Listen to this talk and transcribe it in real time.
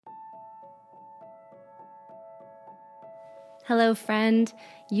Hello, friend.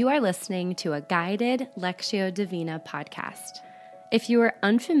 You are listening to a guided Lectio Divina podcast. If you are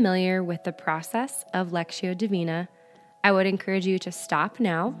unfamiliar with the process of Lectio Divina, I would encourage you to stop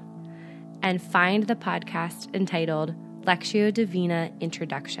now and find the podcast entitled Lectio Divina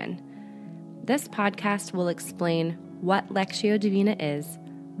Introduction. This podcast will explain what Lectio Divina is,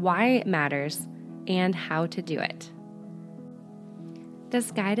 why it matters, and how to do it. This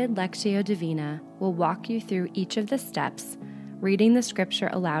guided Lectio Divina will walk you through each of the steps, reading the scripture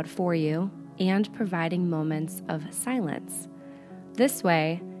aloud for you, and providing moments of silence. This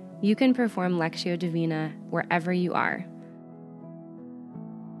way, you can perform Lectio Divina wherever you are.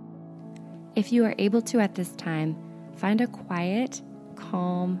 If you are able to at this time, find a quiet,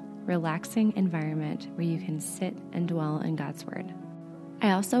 calm, relaxing environment where you can sit and dwell in God's Word.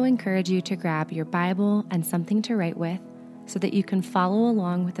 I also encourage you to grab your Bible and something to write with so that you can follow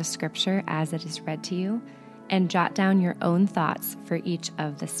along with the scripture as it is read to you and jot down your own thoughts for each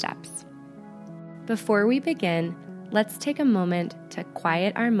of the steps. Before we begin, let's take a moment to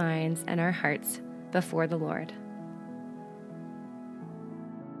quiet our minds and our hearts before the Lord.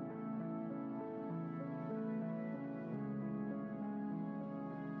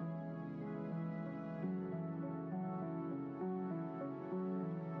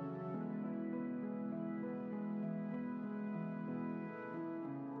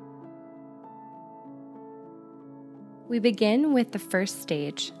 We begin with the first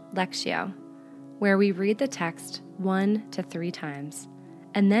stage, Lectio, where we read the text 1 to 3 times,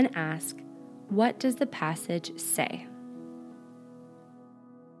 and then ask, what does the passage say?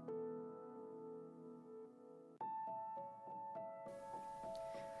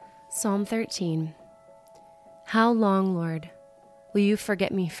 Psalm 13. How long, Lord, will you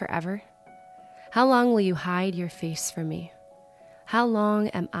forget me forever? How long will you hide your face from me? How long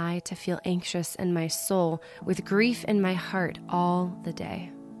am I to feel anxious in my soul, with grief in my heart all the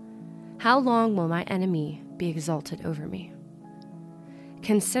day? How long will my enemy be exalted over me?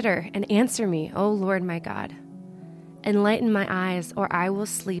 Consider and answer me, O Lord my God. Enlighten my eyes, or I will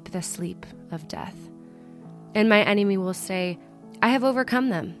sleep the sleep of death. And my enemy will say, I have overcome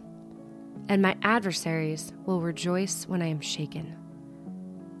them. And my adversaries will rejoice when I am shaken.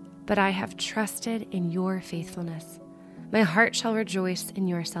 But I have trusted in your faithfulness. My heart shall rejoice in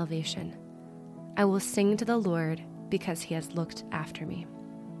your salvation. I will sing to the Lord because he has looked after me.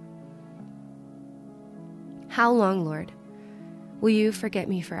 How long, Lord, will you forget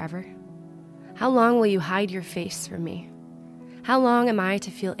me forever? How long will you hide your face from me? How long am I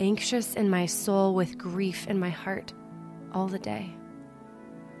to feel anxious in my soul, with grief in my heart all the day?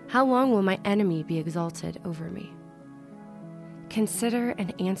 How long will my enemy be exalted over me? Consider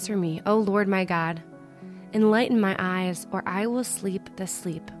and answer me, O Lord my God. Enlighten my eyes, or I will sleep the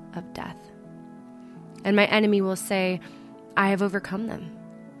sleep of death. And my enemy will say, I have overcome them.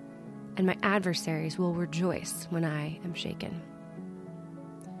 And my adversaries will rejoice when I am shaken.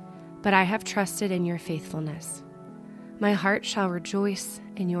 But I have trusted in your faithfulness. My heart shall rejoice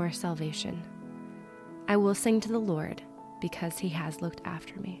in your salvation. I will sing to the Lord because he has looked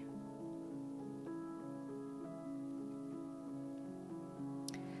after me.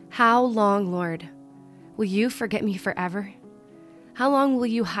 How long, Lord, will you forget me forever? How long will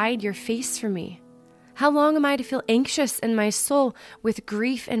you hide your face from me? How long am I to feel anxious in my soul, with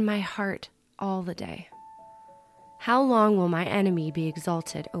grief in my heart all the day? How long will my enemy be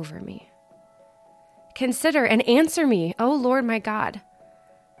exalted over me? Consider and answer me, O Lord my God.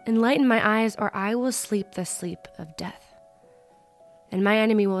 Enlighten my eyes, or I will sleep the sleep of death. And my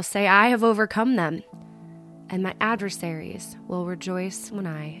enemy will say, I have overcome them. And my adversaries will rejoice when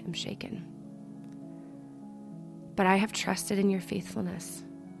I am shaken. But I have trusted in your faithfulness.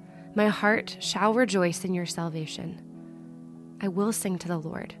 My heart shall rejoice in your salvation. I will sing to the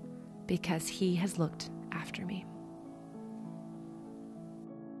Lord because he has looked after me.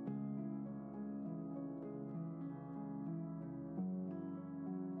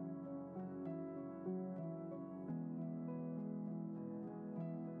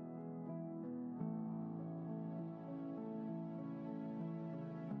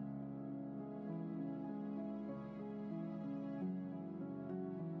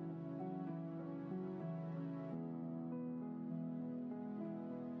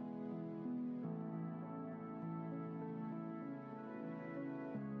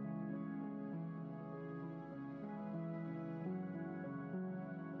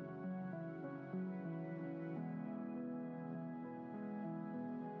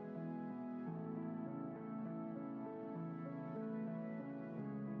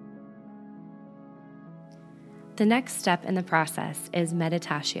 The next step in the process is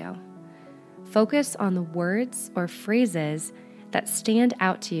meditatio. Focus on the words or phrases that stand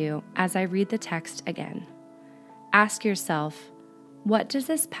out to you as I read the text again. Ask yourself, what does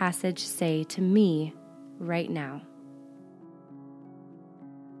this passage say to me right now?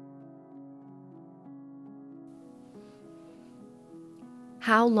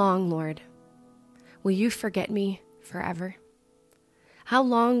 How long, Lord, will you forget me forever? How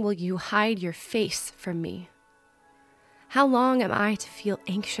long will you hide your face from me? How long am I to feel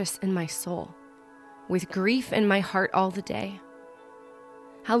anxious in my soul, with grief in my heart all the day?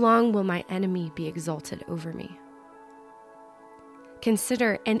 How long will my enemy be exalted over me?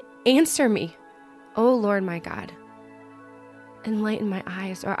 Consider and answer me, O Lord my God. Enlighten my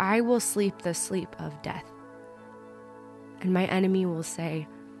eyes, or I will sleep the sleep of death. And my enemy will say,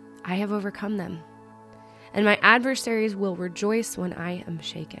 I have overcome them. And my adversaries will rejoice when I am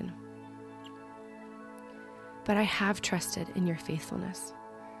shaken. But I have trusted in your faithfulness.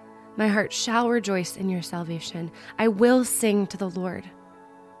 My heart shall rejoice in your salvation. I will sing to the Lord,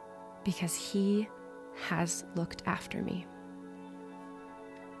 because he has looked after me.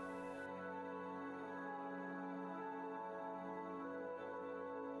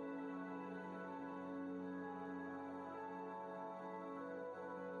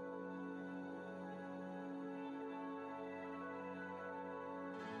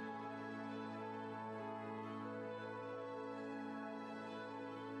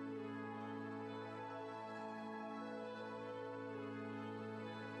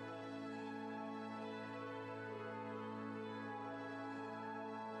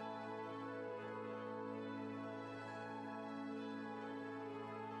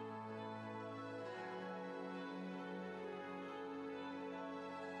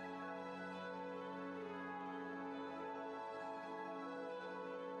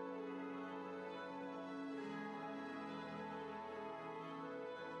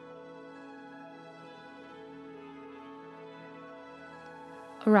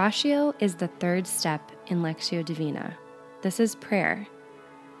 Oratio is the third step in Lectio Divina. This is prayer.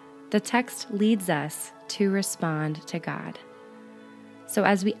 The text leads us to respond to God. So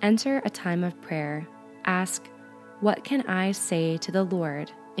as we enter a time of prayer, ask, what can I say to the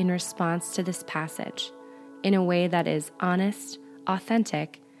Lord in response to this passage in a way that is honest,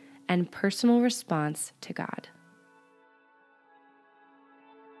 authentic, and personal response to God?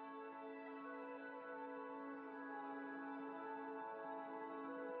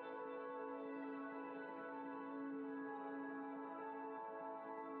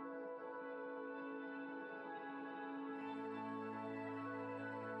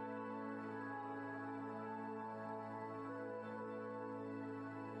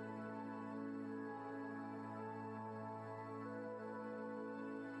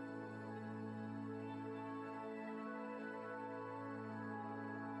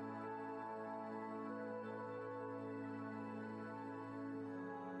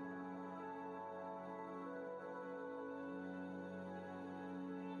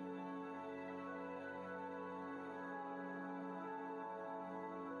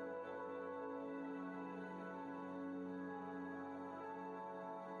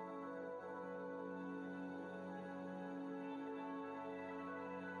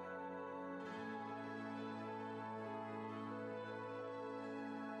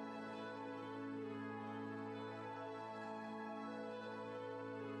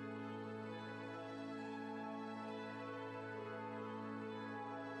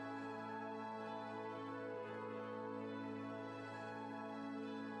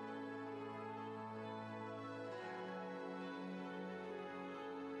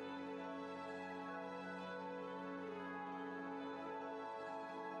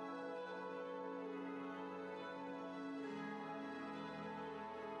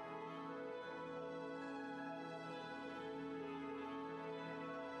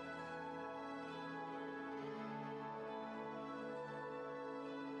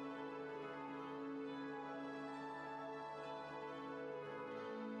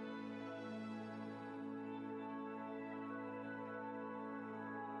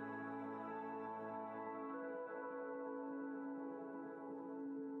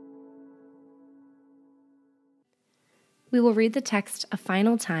 We will read the text a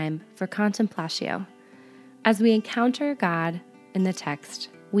final time for contemplatio. As we encounter God in the text,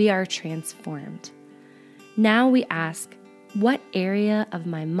 we are transformed. Now we ask, what area of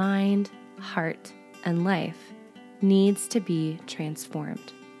my mind, heart, and life needs to be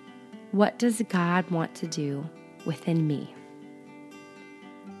transformed? What does God want to do within me?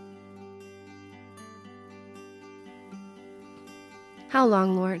 How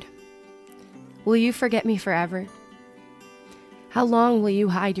long, Lord? Will you forget me forever? How long will you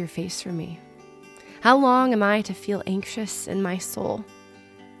hide your face from me? How long am I to feel anxious in my soul,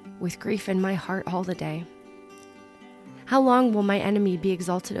 with grief in my heart all the day? How long will my enemy be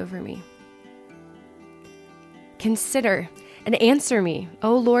exalted over me? Consider and answer me,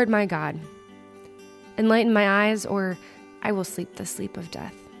 O Lord my God. Enlighten my eyes, or I will sleep the sleep of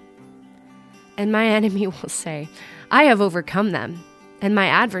death. And my enemy will say, I have overcome them, and my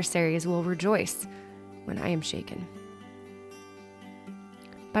adversaries will rejoice when I am shaken.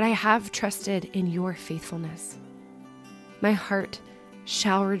 But I have trusted in your faithfulness. My heart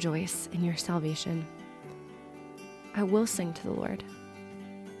shall rejoice in your salvation. I will sing to the Lord,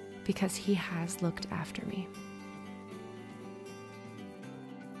 because he has looked after me.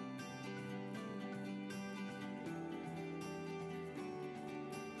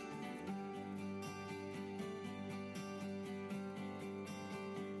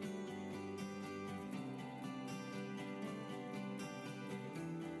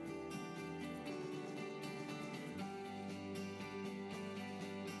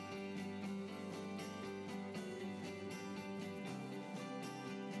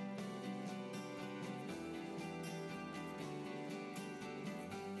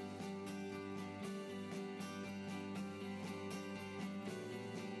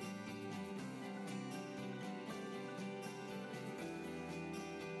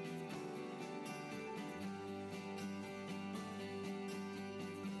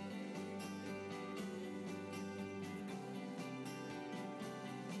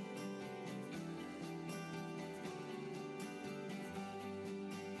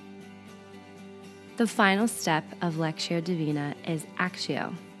 The final step of Lectio Divina is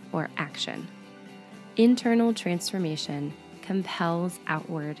Actio, or action. Internal transformation compels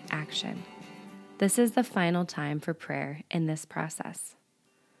outward action. This is the final time for prayer in this process.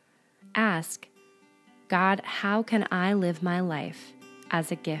 Ask, God, how can I live my life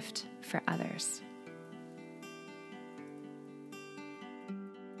as a gift for others?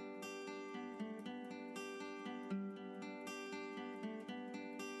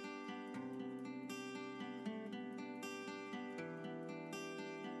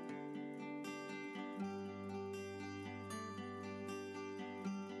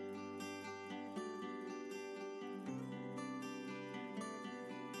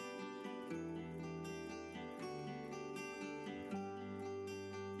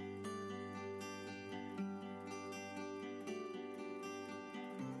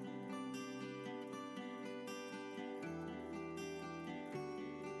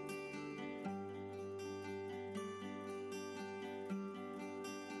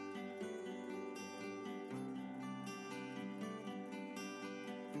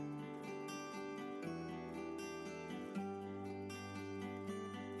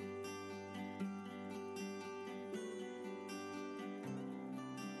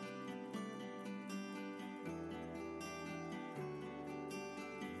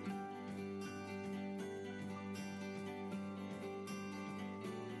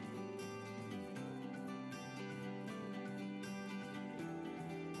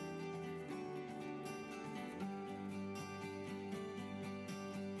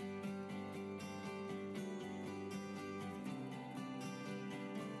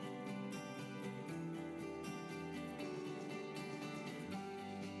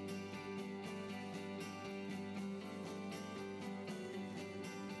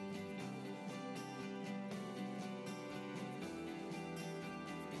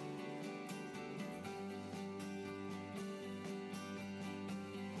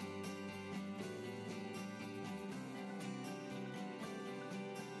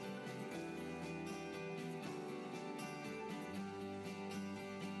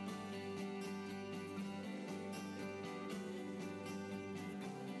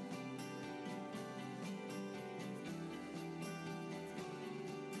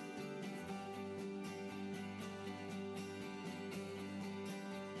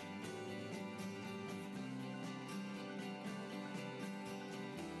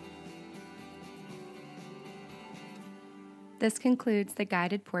 This concludes the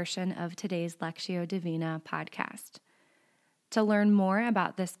guided portion of today's Lectio Divina podcast. To learn more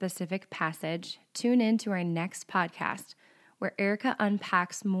about this specific passage, tune in to our next podcast, where Erica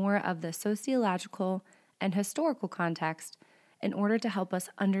unpacks more of the sociological and historical context in order to help us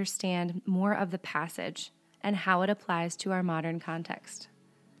understand more of the passage and how it applies to our modern context.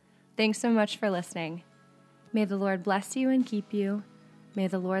 Thanks so much for listening. May the Lord bless you and keep you. May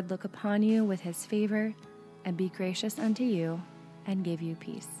the Lord look upon you with his favor and be gracious unto you, and give you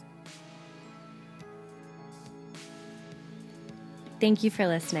peace. Thank you for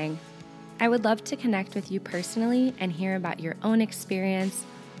listening. I would love to connect with you personally and hear about your own experience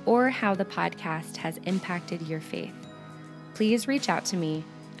or how the podcast has impacted your faith, please reach out to me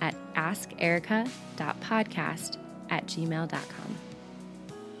at askerica.podcast@gmail.com.